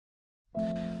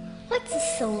What's a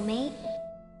soulmate?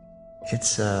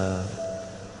 It's,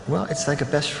 well, it's like a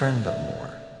best friend, but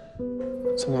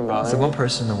more. Something about It's the one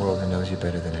person in the world who knows you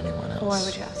better than anyone else. Why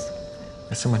would you ask?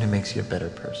 It's someone who makes you a better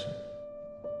person.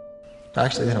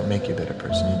 Actually, they don't make you a better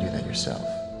person, you do that yourself.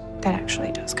 That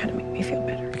actually does kind of make me feel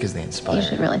better. Because they inspire You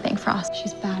should really thank Frost.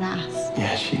 She's badass.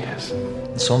 Yeah, she is. A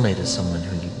soulmate is someone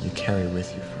who you carry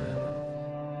with you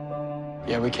forever.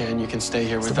 Yeah, we can. You can stay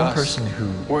here It's with the one us. person who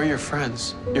We're your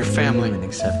friends, your knew family. and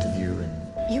accepted you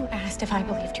and You asked if I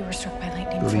believed you were struck by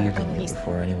lightning for believed in you Eloise.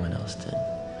 before anyone else did.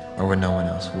 Or when no one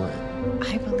else would.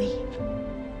 I believe.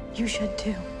 You should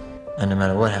too. And no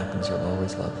matter what happens, you'll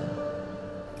always love them.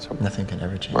 So Nothing can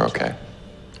ever change. we're okay.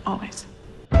 Always.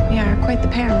 We are quite the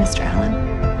pair, Mr. Allen.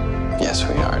 Yes,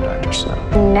 we are, Dr.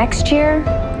 Snow. Next year,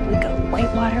 we go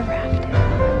whitewater rafting.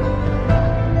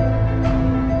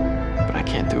 But I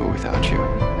can't do it without you.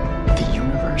 The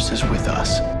universe is with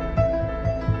us.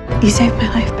 You saved my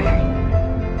life, Barry.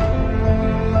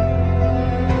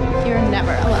 You're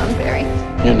never alone, Barry.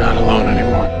 You're not alone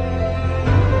anymore.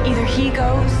 Either he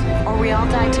goes, or we all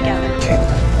die together.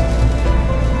 Caitlin.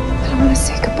 I want to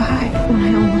say goodbye. When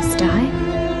I almost died,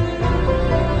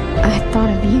 I thought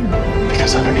of you.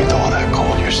 Because underneath all that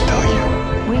cold, you're still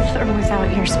you. With or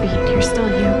without your speed, you're still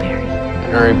you, Barry.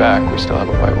 And hurry back. We still have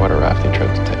a whitewater rafting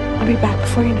trip to take. I'll be back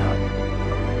before you know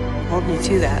it. Hold me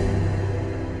to that.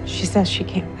 She says she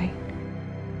can't wait.